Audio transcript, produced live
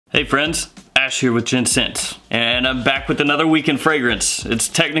Hey friends, Ash here with Gents, and I'm back with another week in fragrance. It's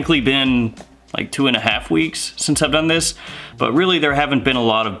technically been like 2.5 weeks since I've done this, but really there haven't been a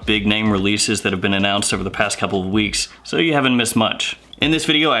lot of big name releases that have been announced over the past couple of weeks, so you haven't missed much. In this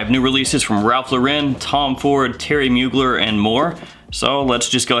video I have new releases from Ralph Lauren, Tom Ford, Terry Mugler, and more, so let's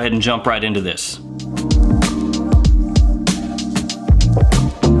just go ahead and jump right into this.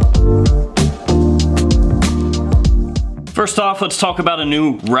 First off, let's talk about a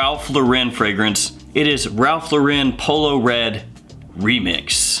new Ralph Lauren fragrance. It is Ralph Lauren Polo Red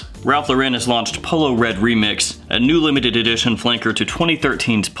Remix. Ralph Lauren has launched Polo Red Remix, a new limited edition flanker to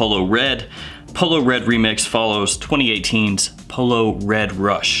 2013's Polo Red. Polo Red Remix follows 2018's Polo Red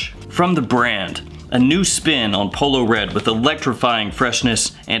Rush. From the brand, a new spin on Polo Red with electrifying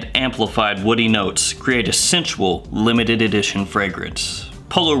freshness and amplified woody notes create a sensual limited edition fragrance.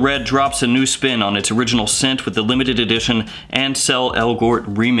 Polo Red drops a new spin on its original scent with the limited edition Ansel Elgort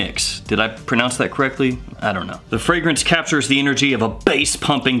remix. Did I pronounce that correctly? I don't know. The fragrance captures the energy of a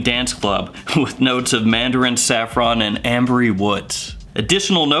bass-pumping dance club with notes of mandarin saffron and ambery woods.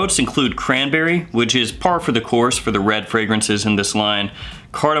 Additional notes include cranberry, which is par for the course for the red fragrances in this line,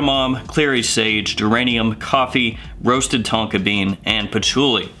 cardamom, clary sage, geranium, coffee, roasted tonka bean, and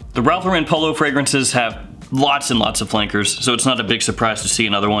patchouli. The Ralph Lauren Polo fragrances have lots and lots of flankers, so it's not a big surprise to see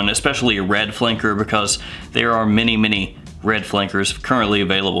another one, especially a red flanker, because there are many red flankers currently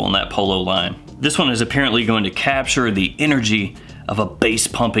available in that Polo line. This one is apparently going to capture the energy of a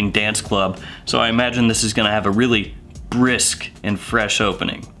bass-pumping dance club, so I imagine this is going to have a really brisk and fresh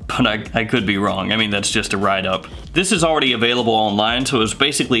opening. But I could be wrong. I mean, that's just a write-up. This is already available online, so it was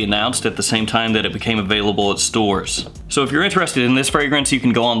basically announced at the same time that it became available at stores. So if you're interested in this fragrance, you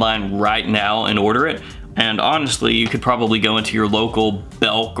can go online right now and order it. And honestly, you could probably go into your local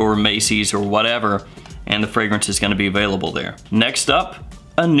Belk or Macy's or whatever, and the fragrance is going to be available there. Next up,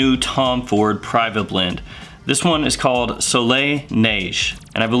 a new Tom Ford private blend. This one is called Soleil Neige,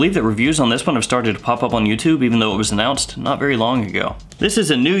 and I believe that reviews on this one have started to pop up on YouTube, even though it was announced not very long ago. This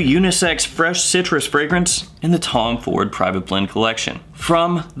is a new unisex fresh citrus fragrance in the Tom Ford private blend collection.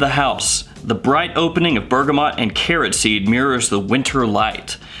 From the house, the bright opening of bergamot and carrot seed mirrors the winter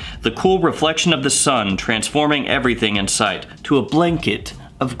light, the cool reflection of the sun transforming everything in sight to a blanket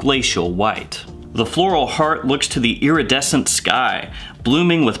of glacial white. The floral heart looks to the iridescent sky,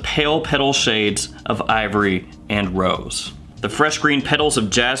 blooming with pale petal shades of ivory and rose. The fresh green petals of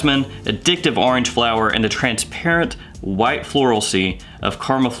jasmine, addictive orange flower, and the transparent white floral sea of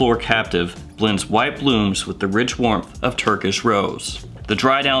Caramaflor Captive blends white blooms with the rich warmth of Turkish rose. The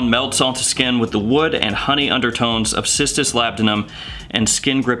dry down melts onto skin with the wood and honey undertones of Cistus labdanum and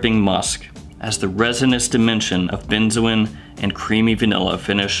skin-gripping musk, as the resinous dimension of benzoin and creamy vanilla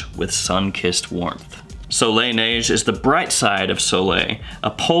finish with sun-kissed warmth. Soleil Neige is the bright side of Soleil,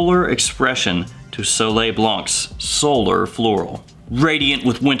 a polar expression to Soleil Blanc's solar floral. Radiant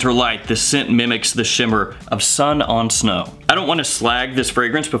with winter light, the scent mimics the shimmer of sun on snow. I don't want to slag this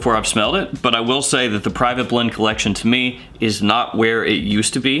fragrance before I've smelled it, but I will say that the private blend collection to me is not where it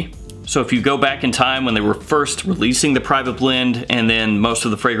used to be. So if you go back in time when they were first releasing the private blend, and then most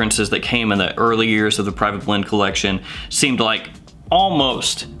of the fragrances that came in the early years of the private blend collection seemed like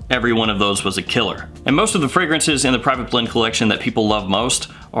almost every one of those was a killer. And most of the fragrances in the private blend collection that people love most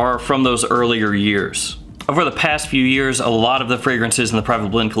are from those earlier years. Over the past few years, a lot of the fragrances in the private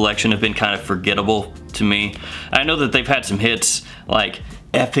blend collection have been kind of forgettable to me. I know that they've had some hits like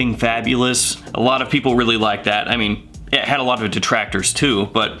Effing Fabulous. A lot of people really like that. I mean, it had a lot of detractors too,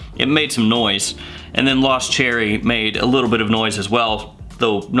 but it made some noise. And then Lost Cherry made a little bit of noise as well,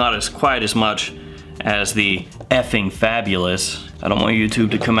 though not as quite as much as the Effing Fabulous. I don't want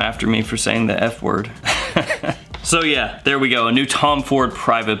YouTube to come after me for saying the F word. So yeah, there we go, a new Tom Ford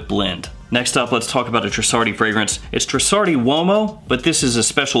private blend. Next up, let's talk about a Trussardi fragrance. It's Trussardi Uomo, but this is a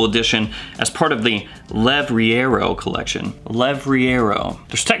special edition as part of the Levriero collection. Levriero.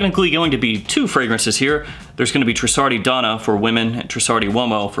 There's technically going to be two fragrances here. There's going to be Trussardi Donna for women and Trussardi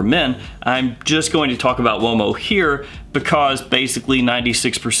Uomo for men. I'm just going to talk about Uomo here because basically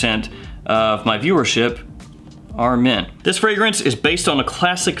 96% of my viewership are men. This fragrance is based on a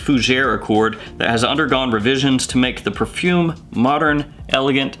classic Fougere accord that has undergone revisions to make the perfume modern,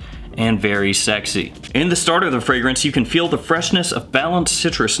 elegant, and very sexy. In the start of the fragrance, you can feel the freshness of balanced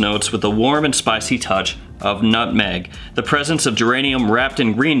citrus notes with a warm and spicy touch of nutmeg. The presence of geranium wrapped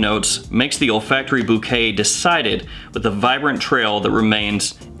in green notes makes the olfactory bouquet decided with a vibrant trail that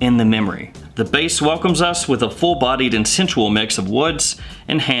remains in the memory. The base welcomes us with a full-bodied and sensual mix of woods,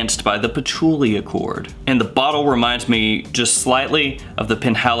 enhanced by the patchouli accord. And the bottle reminds me just slightly of the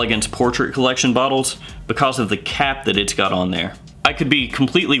Penhaligon's Portrait Collection bottles because of the cap that it's got on there. I could be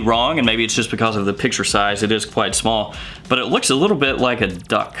completely wrong, and maybe it's just because of the picture size, it is quite small, but it looks a little bit like a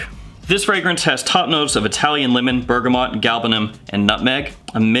duck. This fragrance has top notes of Italian lemon, bergamot, galbanum, and nutmeg,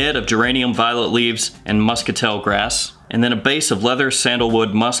 a mid of geranium violet leaves and muscatel grass, and then a base of leather,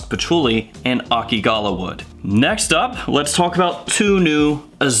 sandalwood, musk, patchouli, and akigala wood. Next up, let's talk about two new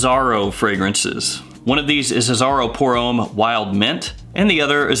Azzaro fragrances. One of these is Azzaro Pour Homme Wild Mint, and the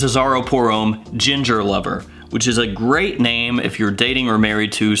other is Azzaro Pour Homme Ginger Lover, which is a great name if you're dating or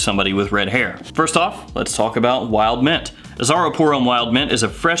married to somebody with red hair. First off, let's talk about Wild Mint. Azzaro Pour Homme Wild Mint is a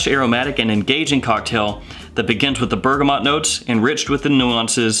fresh, aromatic, and engaging cocktail that begins with the bergamot notes enriched with the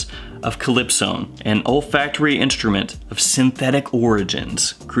nuances of calypsone, an olfactory instrument of synthetic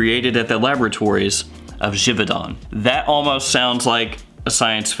origins created at the laboratories of Givaudan. That almost sounds like a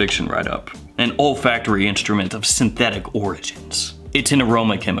science fiction write-up. An olfactory instrument of synthetic origins. It's an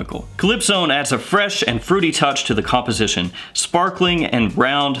aroma chemical. Calypsone adds a fresh and fruity touch to the composition. Sparkling and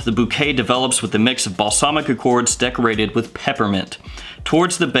round, the bouquet develops with a mix of balsamic accords decorated with peppermint.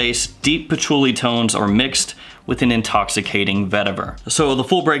 Towards the base, deep patchouli tones are mixed with an intoxicating vetiver. So the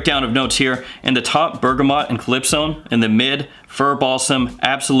full breakdown of notes here: in the top, bergamot and calypsone; in the mid, fir balsam,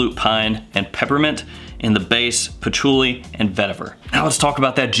 absolute pine, and peppermint; in the base, patchouli and vetiver. Now let's talk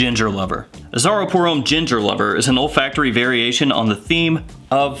about that Ginger Lover. Azzaro Pour Homme Ginger Lover is an olfactory variation on the theme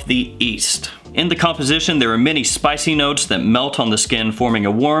of the East. In the composition, there are many spicy notes that melt on the skin, forming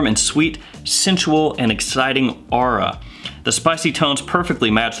a warm and sweet, sensual and exciting aura. The spicy tones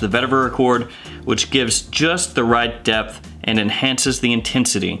perfectly match the vetiver accord, which gives just the right depth and enhances the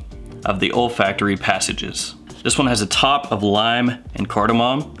intensity of the olfactory passages. This one has a top of lime and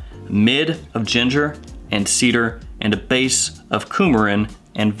cardamom, mid of ginger and cedar, and a base of coumarin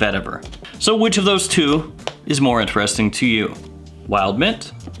and vetiver. So which of those two is more interesting to you? Wild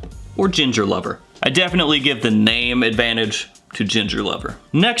Mint or Ginger Lover? I definitely give the name advantage to Ginger Lover.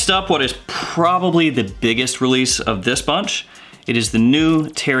 Next up, what is probably the biggest release of this bunch, it is the new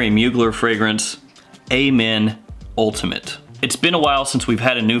Terry Mugler fragrance, Amen Ultimate. It's been a while since we've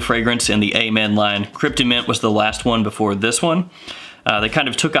had a new fragrance in the Amen line. Cryptomint was the last one before this one. They kind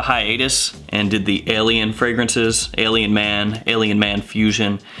of took a hiatus and did the Alien fragrances, Alien Man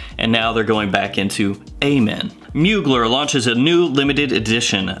Fusion, and now they're going back into Amen. Mugler launches a new limited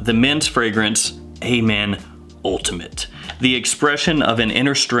edition, the men's fragrance, Amen Ultimate. The expression of an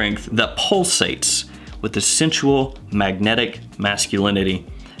inner strength that pulsates with the sensual, magnetic masculinity.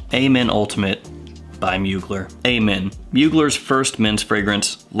 Amen Ultimate by Mugler. Amen. Mugler's first men's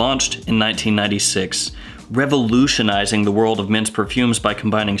fragrance, launched in 1996, revolutionizing the world of men's perfumes by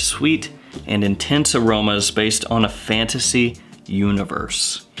combining sweet and intense aromas based on a fantasy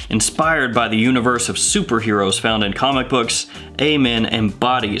universe. Inspired by the universe of superheroes found in comic books, Amen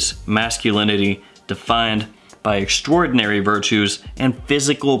embodies masculinity defined by extraordinary virtues and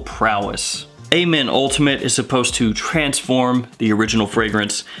physical prowess. Amen Ultimate is supposed to transform the original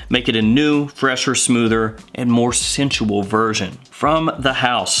fragrance, make it a new, fresher, smoother, and more sensual version. From the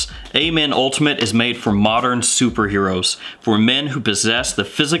house, Amen Ultimate is made for modern superheroes, for men who possess the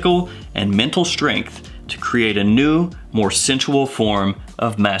physical and mental strength to create a new, more sensual form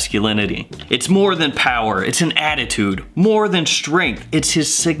of masculinity. It's more than power, it's an attitude. More than strength, it's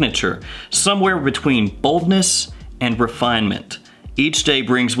his signature. Somewhere between boldness and refinement. Each day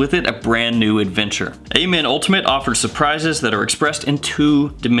brings with it a brand new adventure. Amen Ultimate offers surprises that are expressed in two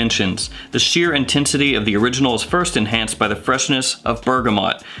dimensions. The sheer intensity of the original is first enhanced by the freshness of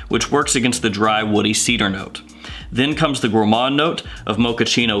bergamot, which works against the dry, woody cedar note. Then comes the gourmand note of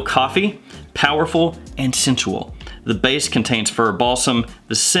mochaccino coffee, powerful and sensual. The base contains fir balsam.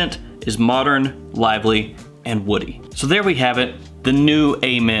 The scent is modern, lively, and woody. So there we have it, the new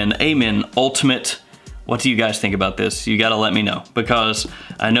Amen Ultimate. What do you guys think about this? You gotta let me know, because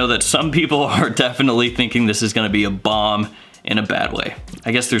I know that some people are definitely thinking this is gonna be a bomb in a bad way.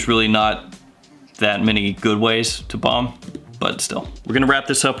 I guess there's really not that many good ways to bomb, but still. We're gonna wrap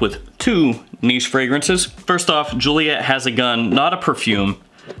this up with two niche fragrances. First off, Juliet Has a Gun, not a perfume,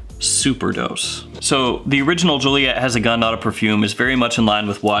 Superdose. So the original Juliet Has a Gun, Not a Perfume is very much in line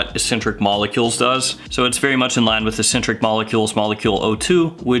with what Eccentric Molecules does. So it's very much in line with Eccentric Molecules Molecule 02,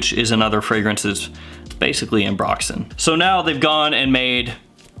 which is another fragrance that's basically Ambroxan. So now they've gone and made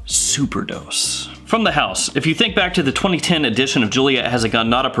Superdose. From the house, if you think back to the 2010 edition of Juliet Has a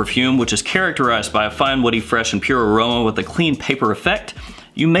Gun, Not a Perfume, which is characterized by a fine, woody, fresh, and pure aroma with a clean paper effect,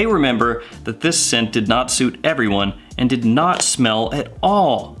 you may remember that this scent did not suit everyone and did not smell at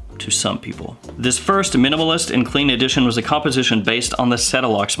all to some people. This first minimalist and clean edition was a composition based on the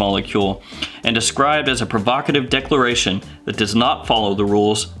Cetilox molecule and described as a provocative declaration that does not follow the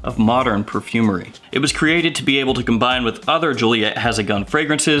rules of modern perfumery. It was created to be able to combine with other Juliette Has a Gun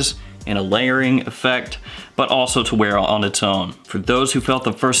fragrances in a layering effect, but also to wear on its own. For those who felt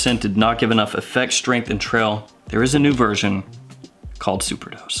the first scent did not give enough effect, strength, and trail, there is a new version called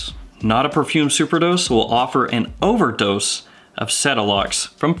Superdose. Not a perfume Superdose will offer an overdose of Cetilox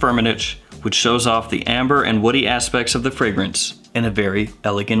from Firmenich, which shows off the amber and woody aspects of the fragrance in a very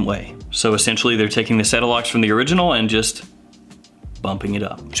elegant way. So essentially they're taking the Cetilox from the original and just bumping it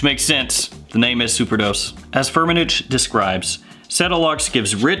up, which makes sense. The name is Superdose. As Firmenich describes, Cetilox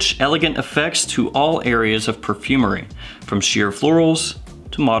gives rich, elegant effects to all areas of perfumery, from sheer florals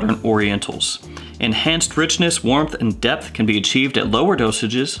to modern orientals. Enhanced richness, warmth, and depth can be achieved at lower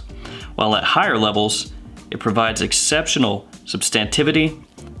dosages, while at higher levels, it provides exceptional substantivity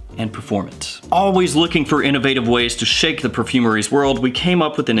and performance. Always looking for innovative ways to shake the perfumery's world, we came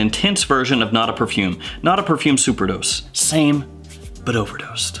up with an intense version of Not a Perfume Superdose. Same, but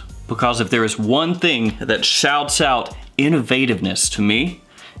overdosed. Because if there is one thing that shouts out innovativeness to me,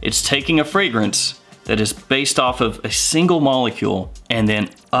 it's taking a fragrance that is based off of a single molecule and then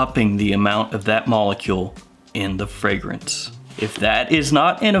upping the amount of that molecule in the fragrance. If that is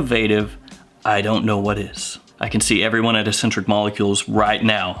not innovative, I don't know what is. I can see everyone at Eccentric Molecules right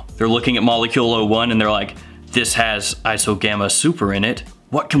now. They're looking at Molecule 01 and they're like, this has isogamma super in it.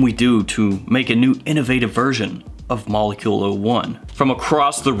 What can we do to make a new innovative version of Molecule 01? From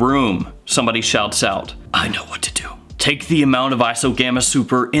across the room, somebody shouts out, I know what to do. Take the amount of isogamma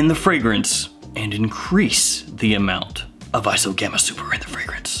super in the fragrance and increase the amount of isogamma super in the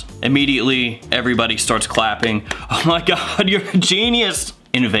fragrance. Immediately, everybody starts clapping. Oh my God, you're a genius.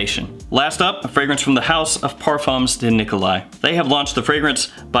 Innovation. Last up, a fragrance from the House of Parfums de Nicolai. They have launched the fragrance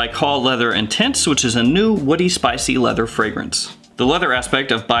Baikal Leather Intense, which is a new woody, spicy leather fragrance. The leather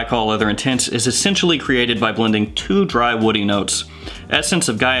aspect of Baikal Leather Intense is essentially created by blending two dry woody notes, essence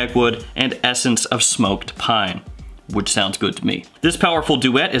of Gaiac wood and essence of smoked pine, which sounds good to me. This powerful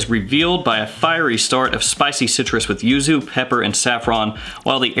duet is revealed by a fiery start of spicy citrus with yuzu, pepper, and saffron,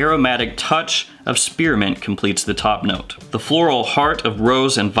 while the aromatic touch of spearmint completes the top note. The floral heart of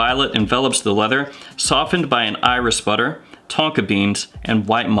rose and violet envelops the leather, softened by an iris butter, tonka beans, and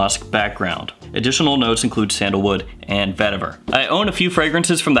white musk background. Additional notes include sandalwood and vetiver. I own a few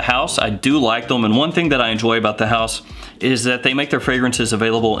fragrances from the house. I do like them, and one thing that I enjoy about the house is that they make their fragrances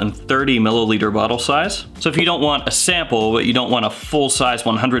available in 30 milliliter bottle size. So if you don't want a sample, but you don't want a full size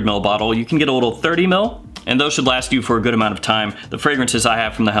 100 ml bottle, you can get a little 30 ml, and those should last you for a good amount of time. The fragrances I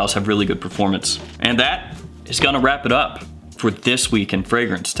have from the house have really good performance. And that is gonna wrap it up for this week in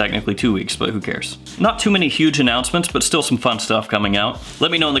fragrance. Technically 2 weeks, but who cares? Not too many huge announcements, but still some fun stuff coming out.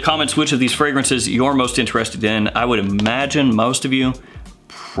 Let me know in the comments which of these fragrances you're most interested in. I would imagine most of you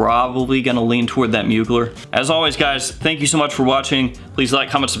probably gonna lean toward that Mugler. As always, guys, thank you so much for watching. Please like,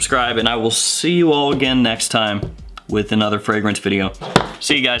 comment, subscribe, and I will see you all again next time with another fragrance video.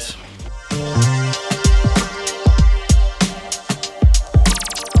 See you guys.